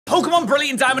Pokemon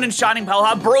Brilliant Diamond and Shining Pearl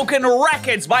have broken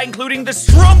records by including the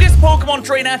strongest Pokemon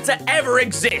trainer to ever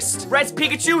exist. Red's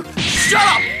Pikachu, shut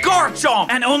up, Garchomp!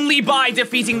 And only by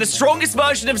defeating the strongest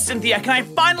version of Cynthia can I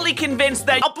finally convince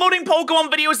that uploading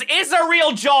Pokemon videos is a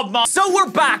real job, man. So we're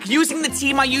back, using the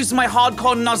team I used in my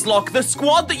hardcore Nuzlocke. The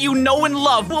squad that you know and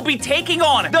love will be taking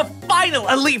on the final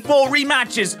Elite Four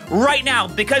rematches right now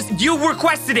because you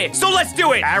requested it. So let's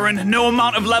do it. Aaron, no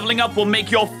amount of leveling up will make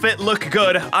your fit look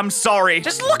good. I'm sorry.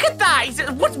 Just look at that.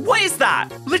 What is that?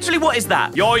 Literally, what is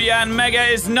that? Your Yan Mega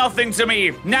is nothing to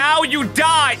me. Now you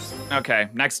die. Okay,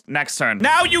 next turn.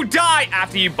 Now you die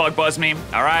after you bug buzz me.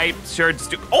 All right, sure.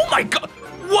 Just do. Oh my god.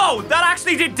 Whoa, that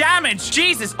actually did damage.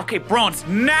 Jesus. Okay, Bronze.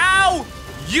 Now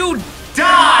you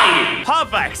die.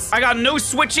 Perfect. I got no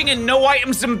switching and no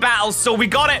items in battle, so we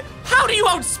got it. How do you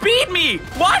outspeed me?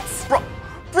 What?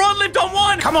 Braun lived on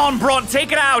one! Come on, Braun,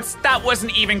 take it out! That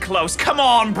wasn't even close. Come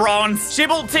on, Braun.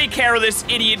 Shibble, take care of this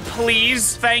idiot,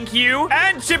 please. Thank you.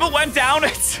 And Shibble went down.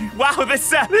 Wow,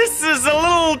 this is a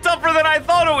little tougher than I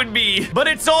thought it would be. But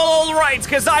it's all right,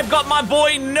 because I've got my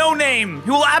boy No Name,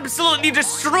 who will absolutely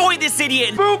destroy this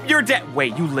idiot. Boop, you're dead.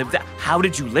 Wait, you lived that? How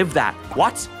did you live that?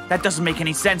 What? That doesn't make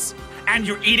any sense. And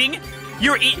you're eating?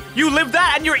 You lived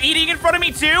that and you're eating in front of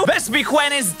me too?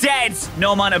 Vespiquen is dead.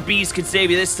 No amount of bees could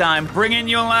save you this time. Bring in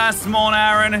your last mon,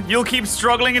 Aaron. You'll keep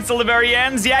struggling until the very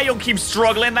end. Yeah, you'll keep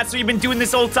struggling. That's what you've been doing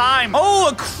this whole time. Oh,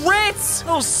 a crit.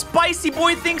 Little spicy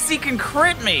boy thinks he can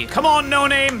crit me. Come on, No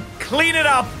Name. Clean it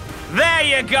up. There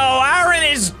you go, Aaron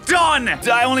is done!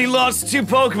 I only lost 2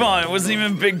 Pokemon, it wasn't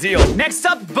even a big deal. Next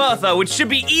up, Bertha, which should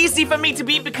be easy for me to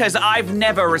beat because I've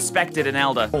never respected an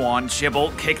elder. Go on,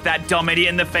 Chibble, kick that dumb idiot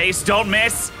in the face, don't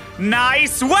miss.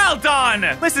 Nice, well done!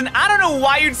 Listen, I don't know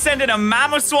why you'd send in a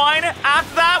Mamoswine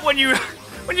after that when you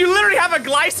literally have a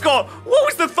Gliscor. What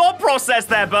was the thought process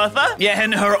there, Bertha? Yeah,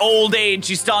 in her old age,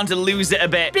 she's starting to lose it a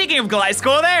bit. Speaking of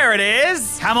Gliscor, there it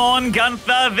is. Come on,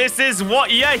 Gunther, this is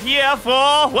what you're here for.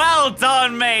 Well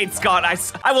done, mate. God,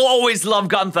 I will always love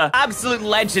Gunther. Absolute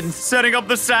legend. Setting up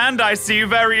the sand, I see.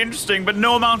 Very interesting, but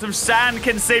no amount of sand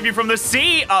can save you from the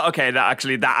sea. Oh, okay,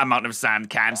 that amount of sand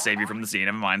can save you from the sea.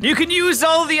 Never mind. You can use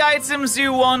all the items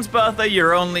you want, Bertha.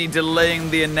 You're only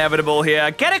delaying the inevitable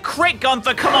here. Get a crit,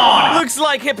 Gunther, come on. Looks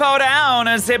like hippo down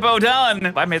as hippo done.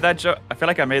 If I made that joke, I feel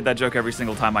like I made that joke every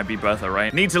single time I beat Bertha,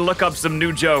 right? Need to look up some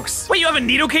new jokes. Wait, you have a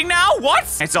Nidoking now? What?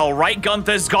 It's all right,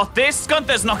 Gunther's got this.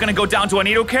 Gunther's not gonna go down to a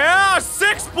Nidoking.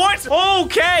 6 points.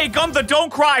 Okay, Gunther,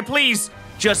 don't cry, please.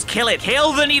 Just kill it.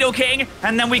 Kill the Nidoking,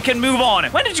 and then we can move on.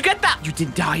 When did you get that? You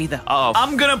didn't die either. Uh-oh.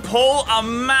 I'm gonna pull a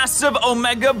massive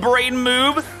Omega Brain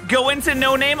move, go into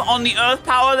No Name on the Earth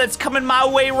Power that's coming my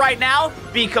way right now,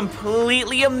 be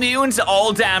completely immune to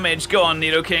all damage. Go on,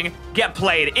 Nidoking. Get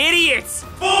played. Idiots!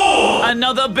 Fool!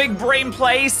 Another big brain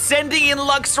play, sending in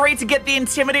Luxray to get the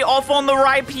Intimidate off on the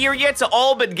Rhyperior to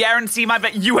all but guarantee my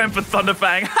bet. You went for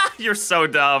Thunderfang. You're so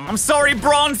dumb. I'm sorry,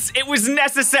 Bronze. It was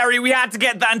necessary. We had to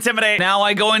get that Intimidate. Now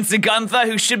I go into Gunther,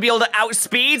 who should be able to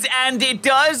outspeed, and it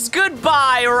does.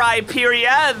 Goodbye,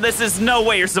 Rhyperior. This is no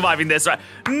way you're surviving this, right?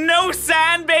 No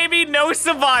sand, baby. No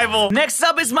survival. Next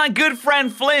up is my good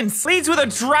friend Flint. Leads with a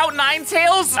Drought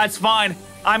Ninetales. That's fine.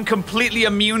 I'm completely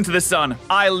immune to the sun.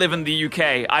 I live in the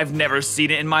UK. I've never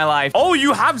seen it in my life. Oh,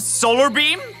 you have Solar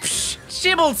Beam? Psh,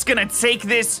 Shibble's gonna take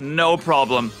this, no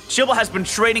problem. Shibble has been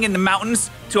training in the mountains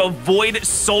to avoid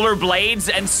solar blades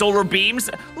and solar beams.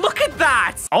 Look at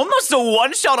that! Almost a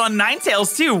one-shot on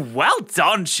Ninetales too. Well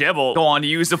done, Shibble. Go on,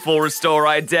 use a full restore,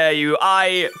 I dare you.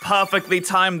 I perfectly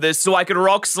timed this so I could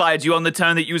rock slide you on the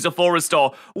turn that you use a full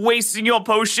restore, wasting your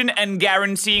potion and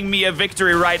guaranteeing me a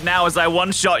victory right now as I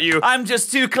one-shot you. I'm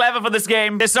just too clever for this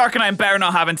game. This Arcanine better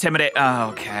not have Intimidate.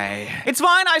 Okay. It's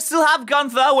fine, I still have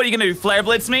Gunther. What are you gonna do, Flare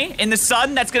Blitz me? In the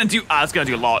sun? That's gonna do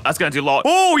a lot. That's gonna do a lot.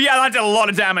 Oh yeah, that did a lot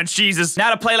of damage, Jesus.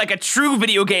 Now to play like a true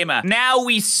video gamer. Now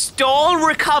we stall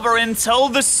recover until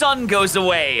the sun goes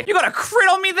away. You got a crit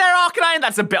on me there, Arcanine?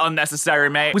 That's a bit unnecessary,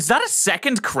 mate. Was that a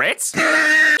second crit?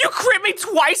 You crit me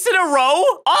twice in a row?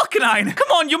 Arcanine, come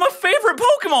on, you're my favorite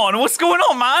Pokemon. What's going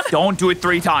on, man? Don't do it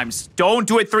 3 times. Don't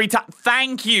do it 3 times.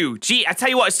 Thank you. Gee, I tell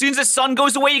you what, as soon as the sun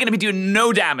goes away, you're gonna be doing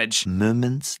no damage.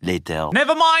 Moments later.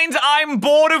 Never mind, I'm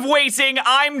bored of waiting.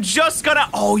 I'm just gonna...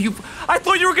 Oh, I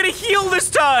thought you were gonna heal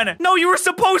this turn. No, you were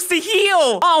supposed to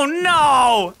heal. Oh,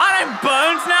 no. I'm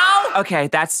burned now? Okay,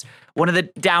 that's... one of the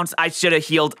downs. I should have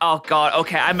healed. Oh, God.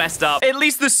 Okay, I messed up. At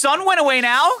least the sun went away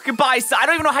now. Goodbye. I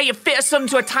don't even know how you fit a sun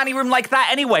into a tiny room like that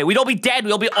anyway. We'd all be dead.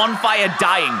 We'd all be on fire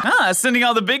dying. Sending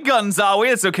out the big guns, are we?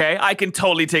 It's okay. I can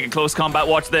totally take a close combat.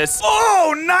 Watch this.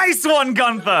 Oh, nice one,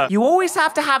 Gunther. You always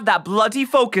have to have that bloody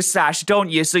focus sash, don't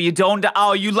you? So you don't...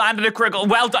 Oh, you landed a critical.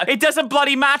 Well done. It doesn't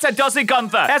bloody matter, does it,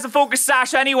 Gunther? There's a focus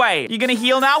sash anyway. You gonna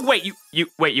heal now? Wait,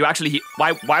 you actually heal.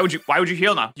 Why would you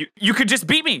heal now? You could just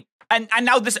beat me. And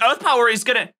now this earth power is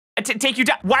gonna take you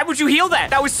down. Why would you heal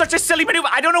that? That was such a silly maneuver.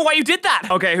 I don't know why you did that.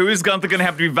 Okay, who is Gunther gonna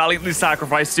have to be valiantly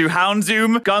sacrificed to?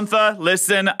 Houndoom, Gunther,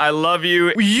 listen, I love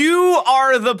you. You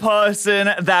are the person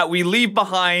that we leave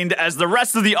behind as the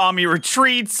rest of the army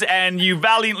retreats, and you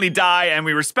valiantly die, and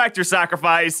we respect your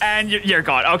sacrifice, and you're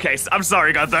gone. Okay, I'm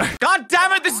sorry, Gunther. God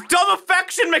damn it, this dumb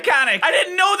affection mechanic. I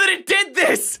didn't know that it did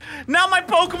this. Now my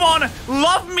Pokemon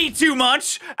love me too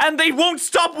much, and they won't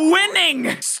stop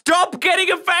winning. Stop getting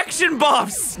affection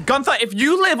buffs. Gunther, if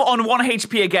you live on 1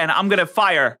 HP again, I'm gonna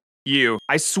fire you.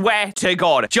 I swear to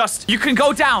God. Just, you can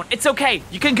go down. It's okay.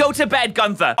 You can go to bed,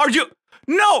 Gunther. Are you?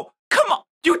 No, come on.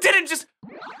 You didn't just...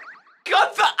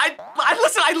 Gunther,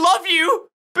 listen, I love you,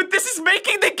 but this is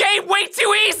making the game way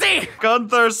too easy.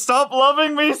 Gunther, stop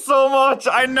loving me so much.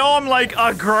 I know I'm like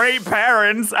a great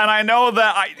parent, and I know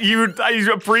that you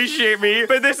appreciate me,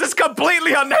 but this is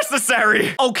completely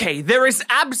unnecessary. Okay, there is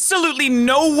absolutely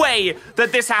no way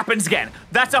that this happens again.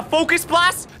 That's a focus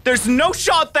blast. There's no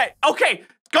shot that... Okay,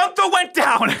 Gunther went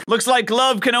down. Looks like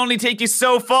Glove can only take you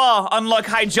so far. Unlock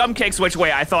high jump kicks, which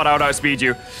way I thought I would outspeed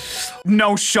you.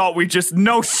 No shot,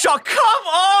 no shot. Come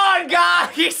on,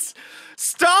 guys.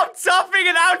 Stop toughing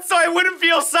it out so I wouldn't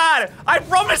feel sad. I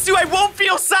promise you I won't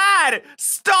feel sad.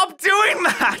 Stop doing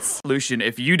that. Lucian,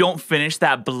 if you don't finish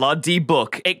that bloody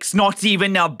book, it's not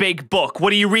even a big book.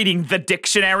 What are you reading? The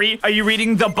dictionary? Are you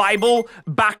reading the Bible?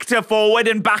 Back to forward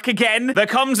and back again? There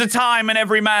comes a time in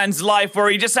every man's life where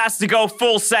he just has to go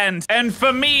full send. And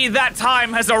for me, that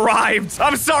time has arrived.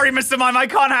 I'm sorry, Mr. Mime. I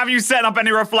can't have you set up any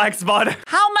reflex, bud.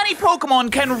 How many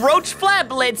Pokemon can Roach Flare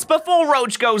Blitz before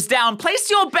Roach goes down? Place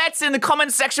your bets in the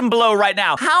comment section below right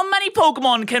now. How many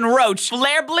Pokemon can Roach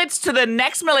Flare Blitz to the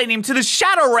next Millennium, to the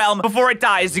Shadow Realm before it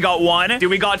dies? You got 1. Do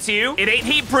we got 2? It ain't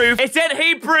heat proof. It ain't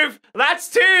heat proof. That's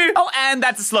 2. Oh, and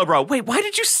that's a Slowbro. Wait, why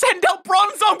did you send out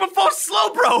Bronzong before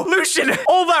Slowbro? Lucian,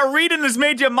 all that reading has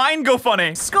made your mind go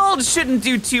funny. Scald shouldn't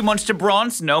do too much to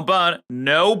Bronze. No burn.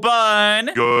 No burn.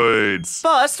 Good.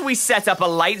 First, we set up a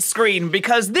light screen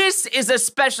because this is a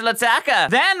special attacker.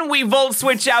 Then we Volt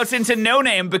Switch out into No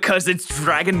Name because it's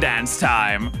Dragon Dance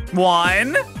time.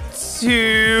 1, 2.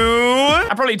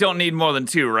 I probably don't need more than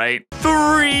 2, right?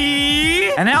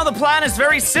 3. And now the plan is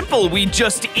very simple. We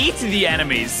just eat the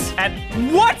enemies.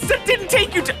 And what? That didn't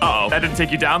take you to... Uh-oh. That didn't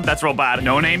take you down? That's real bad.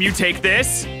 No Name, you take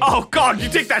this. Oh, God, you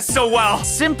take that so well.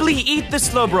 Simply eat the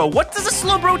Slowbro. What does a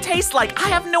Slowbro taste like? I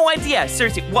have no idea.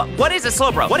 Seriously, what is a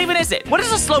Slowbro? What even is it? What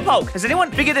is a Slowpoke? Has anyone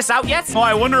figured this out yet? Oh,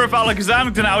 I wonder if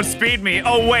Alexander outspeed me.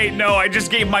 Oh, wait, no. I just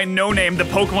gave my No Name the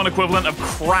Pokemon equivalent of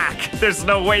crack. There's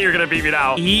no way you're gonna beat me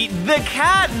now. Eat the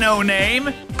cat, No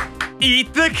Name.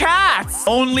 Eat the cat!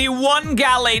 Only 1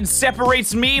 Gallade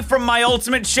separates me from my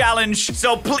ultimate challenge,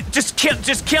 so just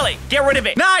kill it. Get rid of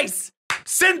it. Nice!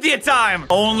 Cynthia time!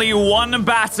 Only 1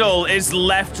 battle is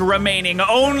left remaining.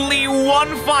 Only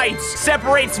 1 fight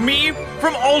separates me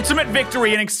from ultimate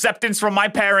victory and acceptance from my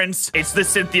parents. It's the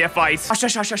Cynthia fight.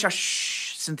 Shh.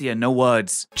 Cynthia, no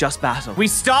words, just battle. We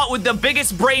start with the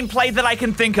biggest brain play that I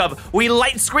can think of. We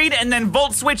light screen and then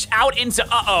Volt Switch out into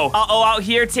out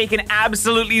here taking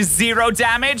absolutely 0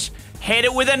 damage. Hit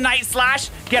it with a Night Slash.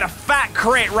 Get a fat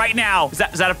crit right now. Is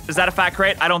that a fat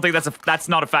crit? I don't think that's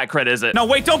not a fat crit, is it? No,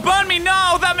 wait, don't burn me.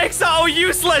 No, that makes it all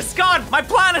useless. God, my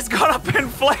plan has gone up in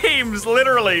flames,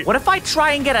 literally. What if I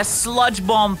try and get a Sludge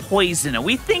Bomb Poison? Are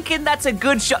we thinking that's a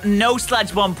good shot? No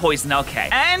Sludge Bomb Poison, okay.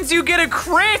 And you get a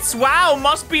crit. Wow,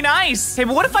 must be nice. Hey,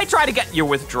 but what if I try to get... You're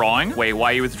withdrawing? Wait,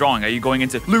 why are you withdrawing? Are you going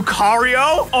into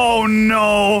Lucario? Oh,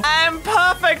 no. I'm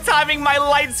perfect timing my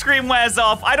light screen wears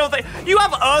off. I don't think... You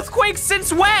have Earthquake?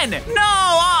 Since when?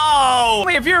 No!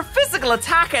 Wait, if you're a physical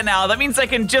attacker now, that means I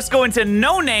can just go into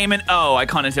No Name and... Oh, I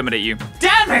can't intimidate you.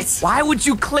 Damn it! Why would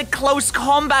you click close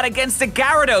combat against a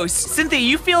Gyarados? Cynthia,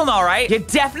 you feeling all right? You're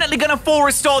definitely gonna full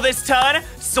restore this turn,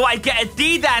 so I get a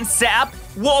D-Dance setup.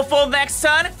 Waterfall next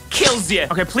turn, kills you.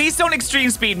 Okay, please don't extreme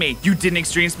speed me. You didn't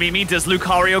extreme speed me. Does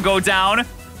Lucario go down?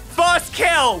 First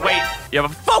kill! Wait, you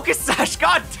have a Focus Sash,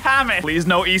 god damn it! Please,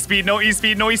 no E-Speed, no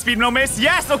E-Speed, no E-Speed, no miss.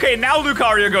 Yes, okay, now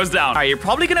Lucario goes down. All right, you're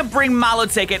probably gonna bring Mallow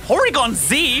Ticket. Porygon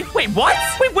Z? Wait, what?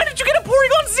 Wait, when did you get a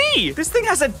Porygon Z. This thing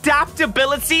has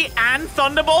adaptability and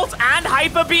Thunderbolt and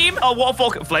Hyper Beam. Oh,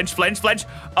 Waterfall. Flinch, flinch, flinch.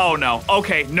 Oh, no.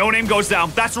 Okay, No Name goes down.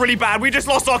 That's really bad. We just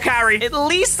lost our carry. At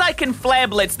least I can Flare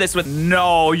Blitz this with...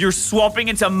 No, you're swapping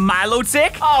into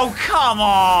Milotic? Oh, come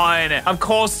on. Of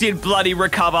course you'd bloody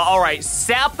recover. All right,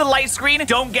 set up the light screen.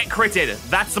 Don't get critted.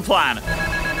 That's the plan.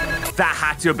 That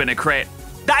had to have been a crit.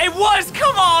 That it was!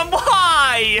 Come on,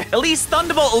 why? At least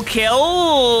Thunderbolt will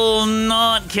kill,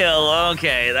 not kill.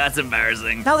 Okay, that's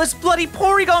embarrassing. Now this bloody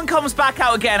Porygon comes back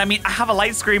out again. I mean, I have a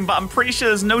light screen, but I'm pretty sure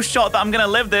there's no shot that I'm gonna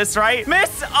live this, right?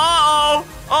 Miss! Uh-oh!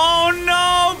 Oh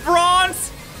no,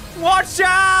 Bronze! Watch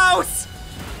out!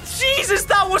 Jesus,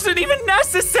 that wasn't even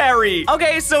necessary.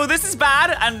 Okay, so this is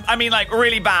bad, and I mean, like,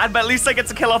 really bad, but at least I get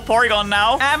to kill off Porygon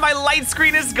now. And my light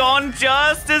screen is gone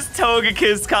just as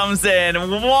Togekiss comes in.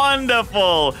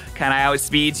 Wonderful. Can I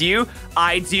outspeed you?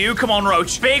 I do. Come on,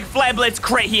 Roach. Big Flare Blitz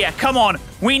crit here. Come on.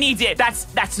 We need it.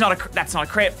 That's not a crit. That's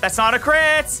not a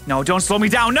crit. No, don't slow me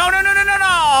down. No.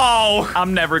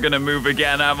 I'm never gonna move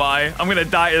again, am I? I'm gonna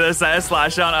die to this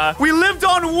S-Slash, aren't I? We lived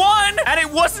on one, and it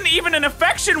wasn't even an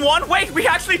affection one. Wait, we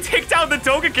actually take down the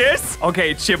Togekiss.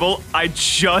 Okay, Chibble, I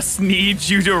just need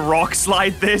you to Rock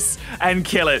Slide this and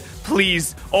kill it.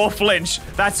 Please, or flinch.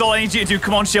 That's all I need you to do.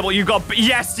 Come on, Chibble. You got...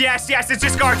 Yes. It's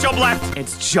just Garchomp left.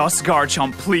 It's just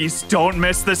Garchomp. Please, don't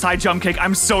miss this high jump kick.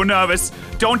 I'm so nervous.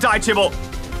 Don't die, Chibble.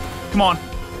 Come on.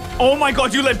 Oh my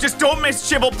god, you live. Just don't miss,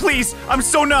 Chibble. Please. I'm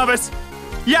so nervous.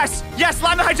 Yes.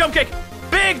 Land the high jump kick.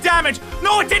 Big damage.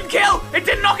 No, it didn't kill. It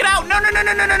didn't knock it out.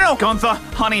 No. Gunther,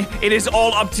 honey, it is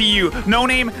all up to you. No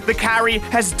Name, the carry,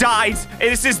 has died.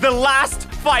 This is the last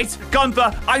fight.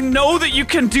 Gunther, I know that you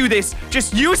can do this.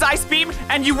 Just use Ice Beam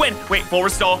and you win. Wait, full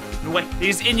restore. Wait,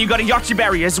 you got a Yachi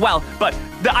Berry as well. But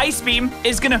the Ice Beam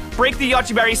is gonna break the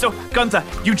Yachi Berry. So, Gunther,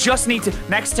 you just need to,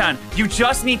 next turn, you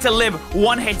just need to live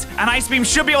one hit. And Ice Beam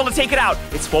should be able to take it out.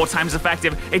 It's 4 times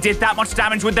effective. It did that much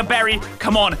damage with the berry.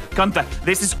 Come on, Gunther,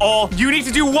 this is all. You need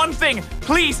to do one thing.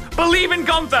 Please, believe in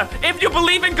Gunther. If you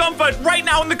believe in Gunther, right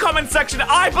now in the comment section,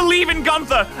 I believe in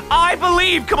Gunther. I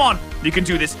believe. Come on. You can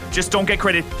do this. Just don't get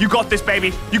critted. You got this,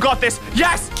 baby. You got this.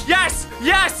 Yes.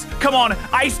 Come on,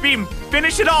 Ice Beam.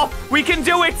 Finish it off. We can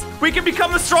do it. We can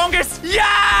become the strongest.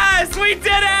 Yes, we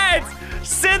did it.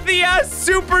 Cynthia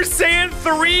Super Saiyan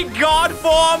 3 God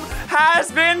form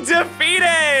has been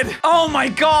defeated. Oh my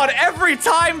god, every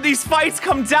time these fights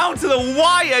come down to the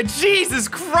wire. Jesus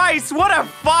Christ, what a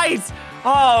fight.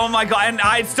 Oh my god, and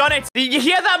I've done it. You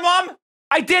hear that, Mom?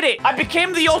 I did it. I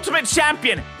became the ultimate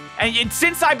champion. And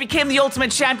since I became the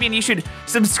ultimate champion, you should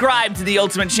subscribe to the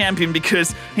ultimate champion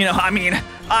because, you know, I mean,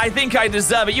 I think I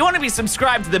deserve it. You want to be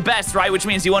subscribed to the best, right? Which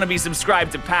means you want to be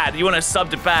subscribed to Pad. You want to sub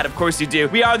to Pad, of course you do.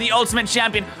 We are the ultimate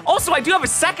champion. Also, I do have a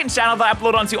second channel that I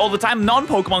upload onto all the time,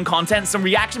 non-Pokemon content, some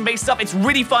reaction-based stuff. It's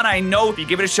really fun. I know if you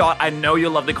give it a shot, I know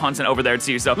you'll love the content over there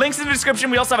too. So links in the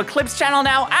description. We also have a Clips channel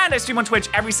now, and I stream on Twitch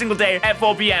every single day at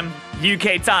 4 p.m.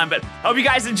 UK time. But hope you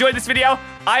guys enjoyed this video.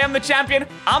 I am the champion.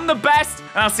 I'm the best.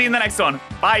 And I'll see you in the next one.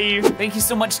 Bye. Thank you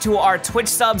so much to our Twitch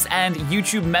subs and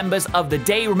YouTube members of the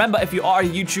day. Remember, if you are a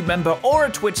YouTube member or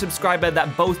a Twitch subscriber,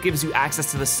 that both gives you access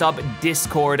to the sub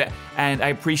Discord. And I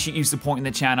appreciate you supporting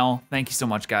the channel. Thank you so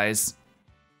much, guys.